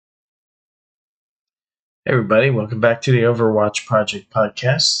Hey everybody, welcome back to the Overwatch Project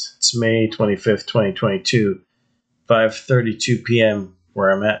podcast. It's May 25th, 2022, 5:32 p.m. where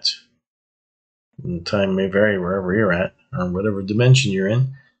I'm at. And time may vary wherever you're at, or whatever dimension you're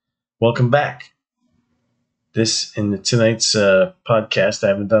in. Welcome back. Tonight's podcast, I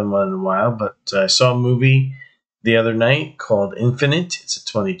haven't done one in a while, but I saw a movie the other night called Infinite. It's a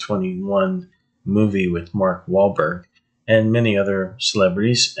 2021 movie with Mark Wahlberg and many other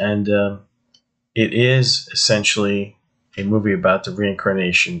celebrities, and it is essentially a movie about the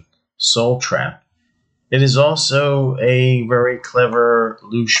reincarnation soul trap. It is also a very clever,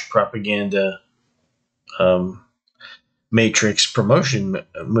 louche propaganda Matrix promotion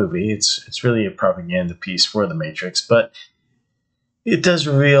movie. It's really a propaganda piece for the Matrix, but it does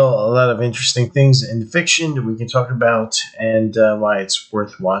reveal a lot of interesting things in the fiction that we can talk about and why it's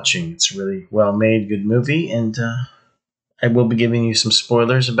worth watching. It's a really well-made, good movie, and I will be giving you some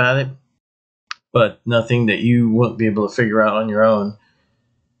spoilers about it, but nothing that you won't be able to figure out on your own.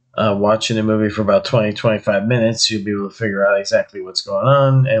 Watching a movie for about 20-25 minutes, you'll be able to figure out exactly what's going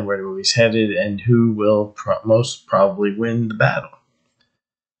on and where the movie's headed and who will most probably win the battle.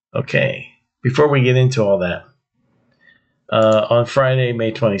 Okay, before we get into all that, on Friday,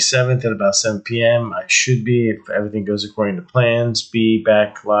 May 27th at about 7 p.m., I should be, if everything goes according to plans, be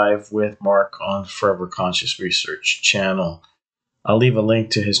back live with Mark on Forever Conscious Research channel. I'll leave a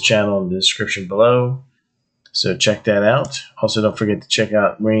link to his channel in the description below, so check that out. Also, don't forget to check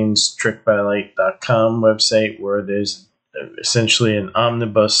out RainsTrickByLight.com website, where there's essentially an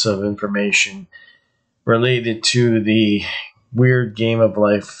omnibus of information related to the weird game of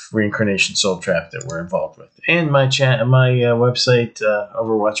life reincarnation soul trap that we're involved with. And my website,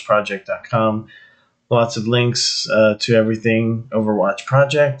 OverwatchProject.com. Lots of links to everything Overwatch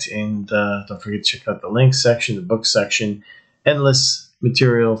Project, and don't forget to check out the links section, the book section. Endless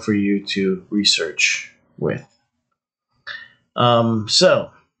material for you to research with. So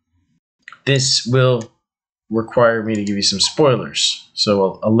this will require me to give you some spoilers.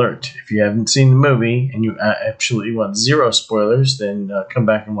 So alert, if you haven't seen the movie and you absolutely want zero spoilers, then come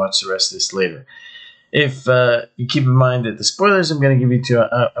back and watch the rest of this later. If you keep in mind that the spoilers I'm going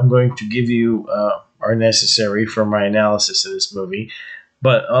to give you are necessary for my analysis of this movie,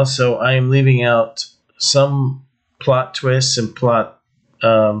 but also I am leaving out some plot twists and plot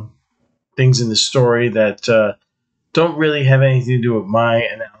things in the story that don't really have anything to do with my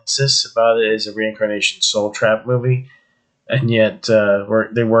analysis about it as a reincarnation soul trap movie, and yet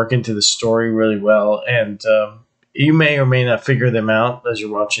they work into the story really well, and you may or may not figure them out as you're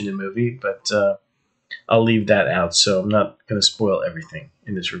watching the movie, but I'll leave that out, so I'm not going to spoil everything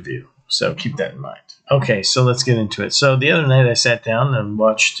in this review, so keep that in mind. Okay, so let's get into it. So the other night I sat down and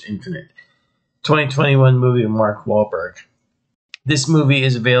watched Infinite, 2021 movie of Mark Wahlberg. This movie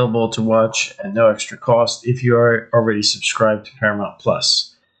is available to watch at no extra cost if you are already subscribed to Paramount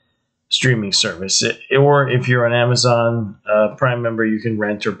Plus streaming service, or if you're an Amazon Prime member, you can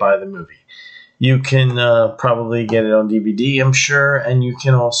rent or buy the movie. You can probably get it on DVD, I'm sure, and you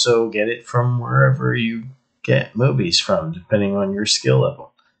can also get it from wherever you get movies from, depending on your skill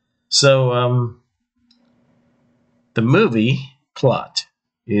level. So the movie plot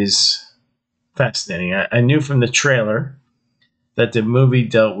is fascinating. I knew from the trailer that the movie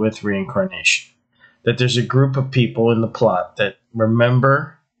dealt with reincarnation, that there's a group of people in the plot that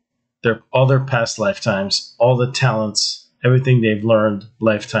remember all their past lifetimes, all the talents, everything they've learned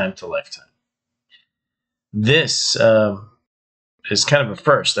lifetime to lifetime. This is kind of a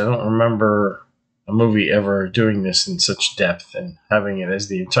first. I don't remember a movie ever doing this in such depth and having it as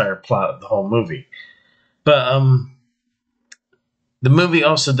the entire plot of the whole movie. But the movie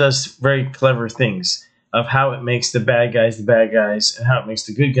also does very clever things of how it makes the bad guys, and how it makes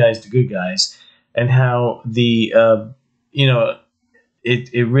the good guys, and how the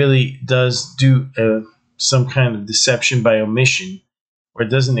it really does do some kind of deception by omission, where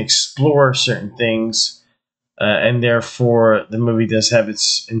it doesn't explore certain things, and therefore the movie does have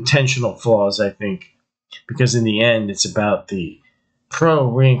its intentional flaws, I think, because in the end it's about the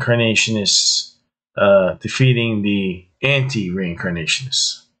pro-reincarnationists defeating the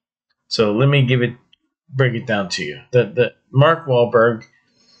anti-reincarnationists. So let me break it down to you. The Mark Wahlberg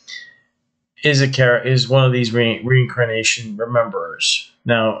is one of these reincarnation rememberers.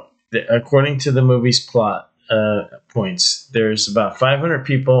 Now, according to the movie's plot points, there's about 500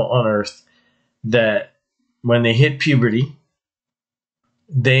 people on Earth that, when they hit puberty,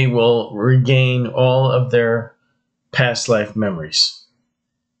 they will regain all of their past life memories,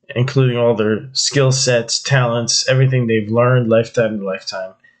 including all their skill sets, talents, everything they've learned lifetime to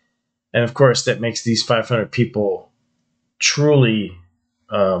lifetime. And of course, that makes these 500 people truly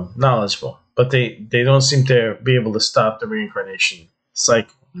knowledgeable. but they don't seem to be able to stop the reincarnation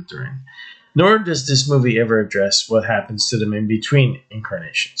cycle that they're in. Nor does this movie ever address what happens to them in between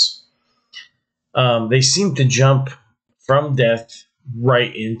incarnations. They seem to jump from death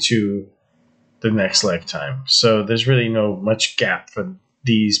right into the next lifetime. So there's really no much gap for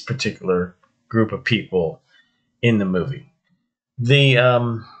these particular group of people in the movie.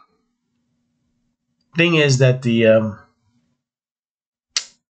 The thing is that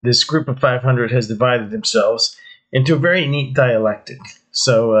this group of 500 has divided themselves into a very neat dialectic.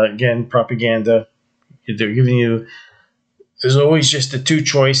 So again, propaganda. They're giving you. There's always just the two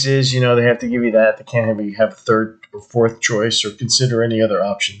choices. You know, they have to give you that. They can't have you have a third or fourth choice or consider any other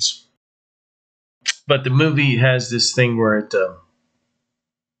options. But the movie has this thing where it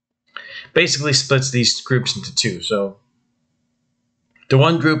basically splits these groups into two. So the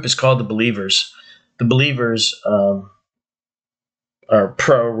one group is called the Believers. The Believers are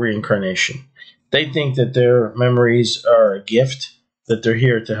pro reincarnation. They think that their memories are a gift, that they're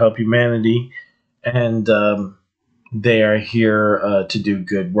here to help humanity, and they are here to do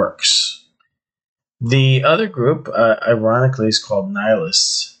good works. The other group, ironically, is called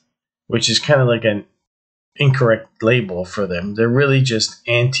Nihilists, which is kind of like an incorrect label for them. They're really just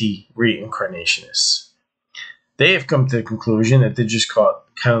anti-reincarnationists. They have come to the conclusion that they're just caught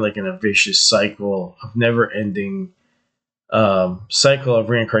kind of like in a vicious cycle of never-ending cycle of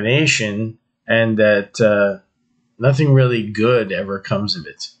reincarnation, and that nothing really good ever comes of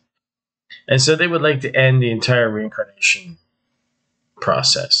it. And so they would like to end the entire reincarnation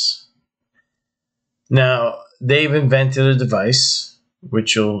process. Now, they've invented a device,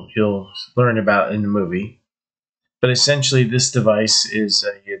 which you'll learn about in the movie. But essentially, this device is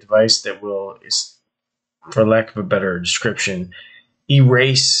a device that will, for lack of a better description,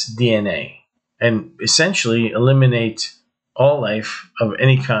 erase DNA and essentially eliminate all life of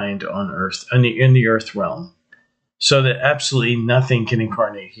any kind on Earth, in the Earth realm, so that absolutely nothing can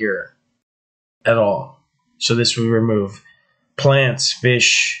incarnate here at all. So this will remove plants,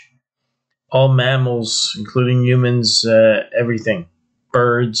 fish, all mammals, including humans, everything,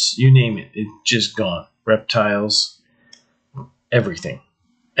 birds, you name it, it's just gone. Reptiles, everything,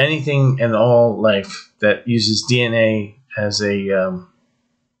 anything and all life that uses DNA as a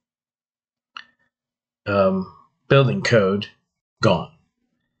building code, gone.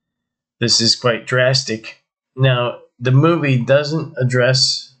 This is quite drastic. Now, the movie doesn't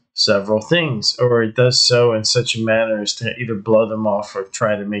address several things, or it does so in such a manner as to either blow them off or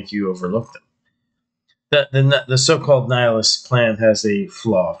try to make you overlook them. The so-called nihilist plan has a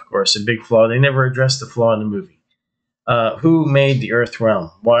flaw, of course, a big flaw. They never address the flaw in the movie. Who made the Earth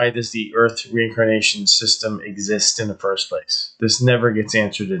realm? Why does the Earth reincarnation system exist in the first place? This never gets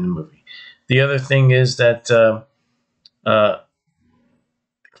answered in the movie. The other thing is that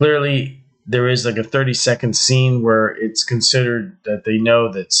clearly there is like a 30-second scene where it's considered that they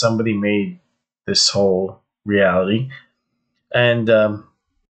know that somebody made this whole reality. And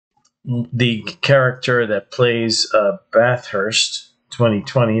the character that plays Bathurst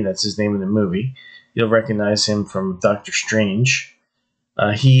 2020, that's his name in the movie, you'll recognize him from Doctor Strange.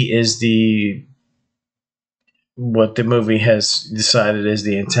 He is what the movie has decided is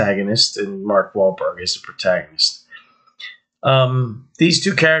the antagonist, and Mark Wahlberg is the protagonist. These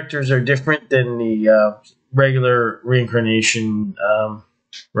two characters are different than the regular reincarnation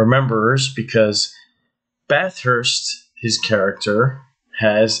rememberers, because Bathurst, his character,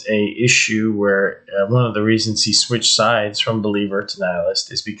 has a issue where one of the reasons he switched sides from believer to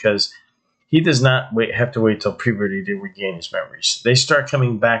nihilist is because he does not have to wait till puberty to regain his memories. They start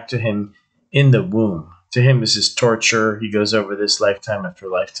coming back to him in the womb. To him, this is torture. He goes over this lifetime after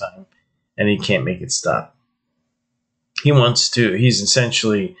lifetime, and he can't make it stop. He's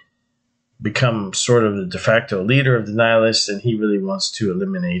essentially become sort of the de facto leader of the nihilists, and he really wants to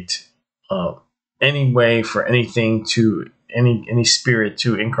eliminate any way for anything to, any spirit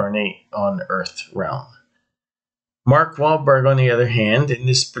to incarnate on Earth realm. Mark Wahlberg, on the other hand, in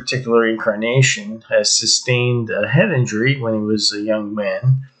this particular incarnation, has sustained a head injury when he was a young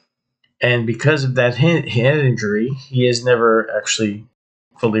man. And because of that head injury, he has never actually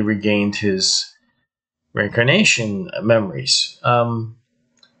fully regained his reincarnation memories.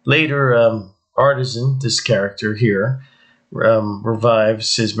 Later, Artisan, this character here,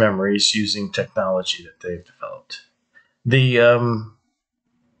 revives his memories using technology that they've developed. The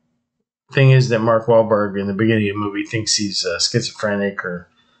thing is that Mark Wahlberg in the beginning of the movie thinks he's schizophrenic or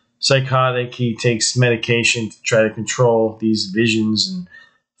psychotic. He takes medication to try to control these visions and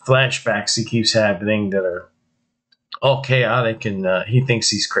flashbacks he keeps happening that are all chaotic, and he thinks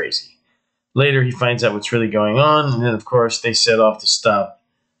he's crazy. Later, he finds out what's really going on, and then, of course, they set off to stop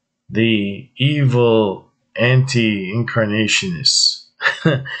the evil anti-incarnationists.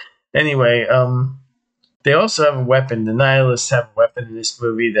 Anyway, they also have a weapon. The Nihilists have a weapon in this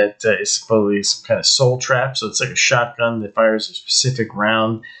movie that is supposedly some kind of soul trap. So it's like a shotgun that fires a specific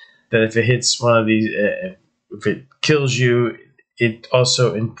round. That if it hits one of these, if it kills you, it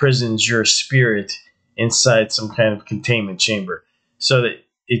also imprisons your spirit inside some kind of containment chamber. So that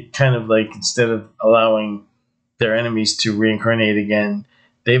it kind of like, instead of allowing their enemies to reincarnate again,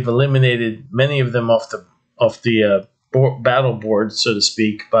 they've eliminated many of them off the battle board, so to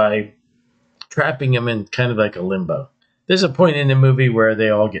speak, by trapping them in kind of like a limbo. There's a point in the movie where they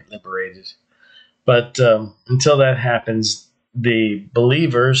all get liberated, but until that happens, the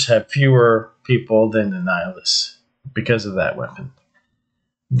believers have fewer people than the nihilists because of that weapon.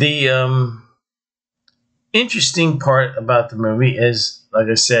 The interesting part about the movie is, like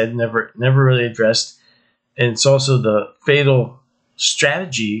I said, never really addressed, and it's also the fatal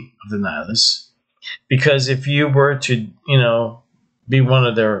strategy of the nihilists. Because if you were to, be one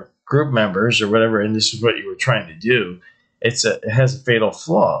of their group members or whatever, and this is what you were trying to do, it has a fatal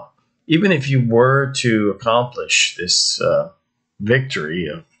flaw. Even if you were to accomplish this victory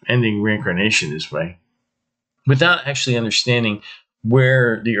of ending reincarnation this way, without actually understanding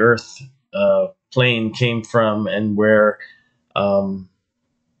where the Earth plane came from and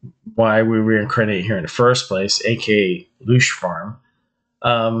why we reincarnate here in the first place, aka Loosh Farm,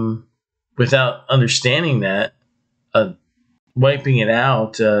 without understanding that, wiping it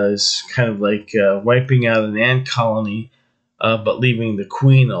out is kind of like wiping out an ant colony, but leaving the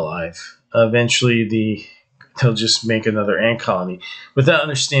queen alive. Eventually, they'll just make another ant colony without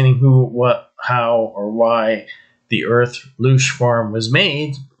understanding who, what, how, or why the Earth Loosh Farm was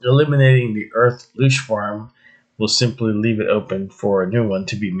made. Eliminating the Earth Loosh Farm will simply leave it open for a new one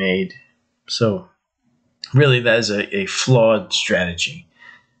to be made. So, really, that is a flawed strategy.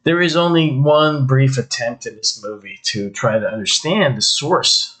 There is only one brief attempt in this movie to try to understand the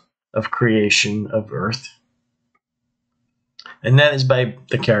source of creation of Earth, and that is by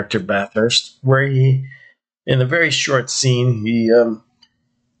the character Bathurst, where he, in a very short scene, he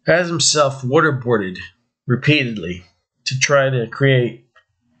has himself waterboarded repeatedly to try to create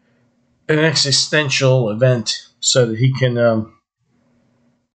an existential event so that he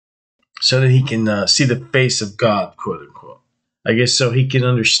can see the face of God, quote unquote. I guess so he can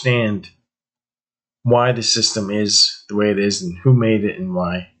understand why the system is the way it is and who made it and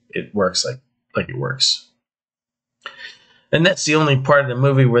why it works like it works. And that's the only part of the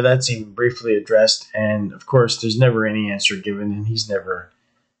movie where that's even briefly addressed. And of course, there's never any answer given, and he's never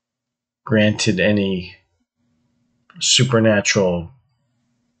granted any supernatural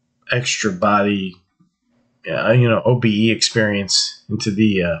extra body, OBE experience into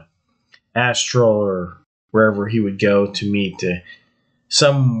the astral or wherever he would go to meet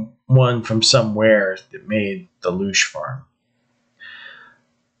someone from somewhere that made the Loosh Farm.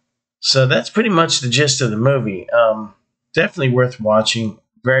 So that's pretty much the gist of the movie. Definitely worth watching.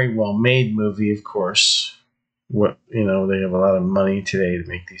 Very well made movie, of course. They have a lot of money today to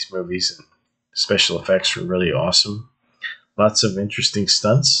make these movies, and special effects were really awesome. Lots of interesting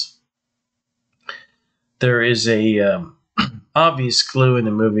stunts. There is a obvious clue in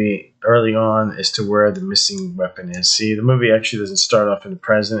the movie early on as to where the missing weapon is. See, the movie actually doesn't start off in the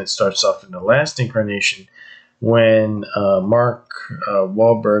present. It starts off in the last incarnation when Mark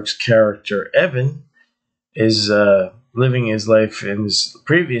Wahlberg's character, Evan, is living his life in his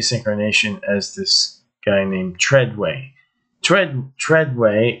previous incarnation as this guy named Treadway.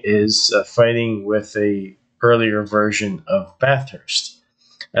 Treadway is fighting with a earlier version of Bathurst.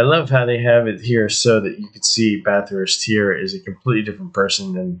 I love how they have it here so that you can see Bathurst here is a completely different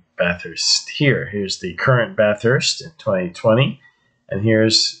person than Bathurst here. Here's the current Bathurst in 2020, and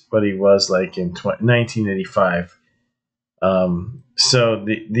here's what he was like in 1985. So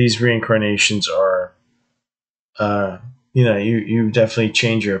these reincarnations are, you definitely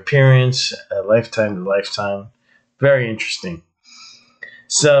change your appearance lifetime to lifetime. Very interesting.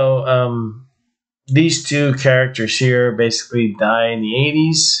 So, these two characters here basically die in the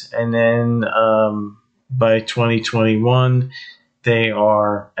 80s, and then by 2021, they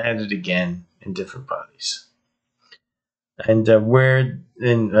are added again in different bodies. And where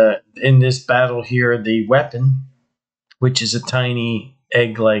in this battle here, the weapon, which is a tiny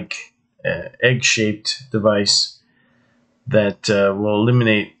egg-shaped device that will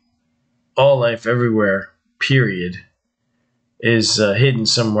eliminate all life everywhere, period, is hidden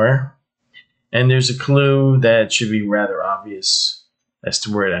somewhere. And there's a clue that should be rather obvious as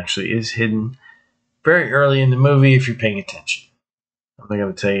to where it actually is hidden very early in the movie if you're paying attention. I'm not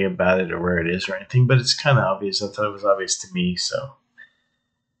going to tell you about it or where it is or anything, but it's kind of obvious. I thought it was obvious to me, so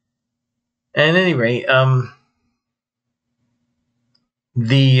At any rate,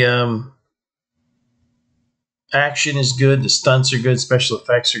 the action is good, the stunts are good, special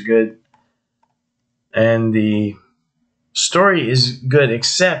effects are good, and the story is good,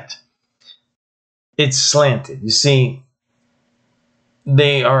 except it's slanted. You see,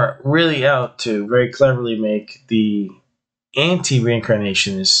 they are really out to very cleverly make the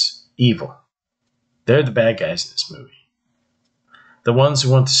anti-reincarnationists evil. They're the bad guys in this movie. The ones who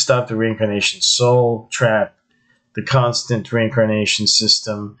want to stop the reincarnation soul trap, the constant reincarnation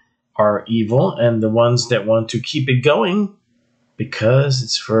system, are evil, and the ones that want to keep it going because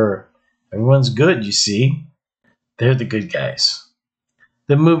it's for everyone's good, you see, they're the good guys.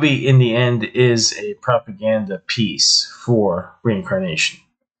 The movie, in the end, is a propaganda piece for reincarnation.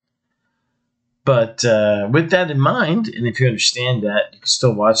 But with that in mind, and if you understand that, you can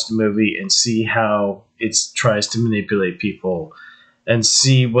still watch the movie and see how it tries to manipulate people and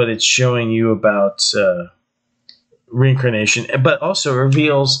see what it's showing you about reincarnation, but also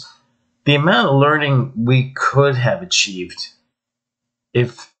reveals the amount of learning we could have achieved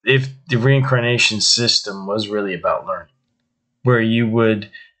if the reincarnation system was really about learning, where you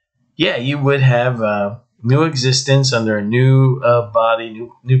would have new existence under a new body,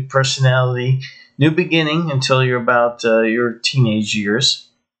 new personality, new beginning until you're about your teenage years,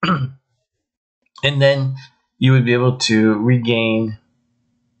 and then you would be able to regain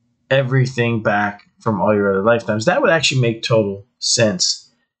everything back from all your other lifetimes. That would actually make total sense.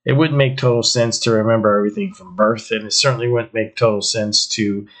 It wouldn't make total sense to remember everything from birth, and it certainly wouldn't make total sense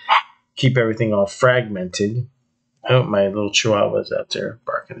to keep everything all fragmented. Oh, my little chihuahua's out there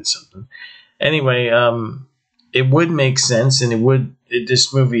barking at something. Anyway, it would make sense, and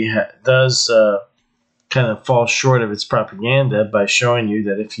this movie does kind of fall short of its propaganda by showing you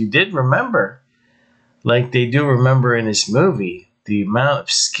that if you did remember, like they do remember in this movie, the amount of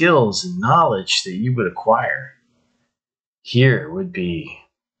skills and knowledge that you would acquire here would be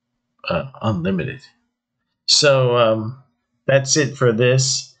unlimited. So that's it for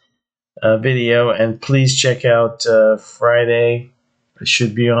this video, and please check out Friday. It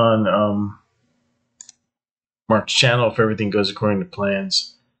should be on Mark's channel if everything goes according to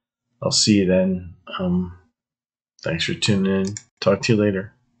plans. I'll see you then. Thanks for tuning in. Talk to you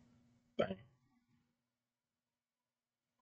later.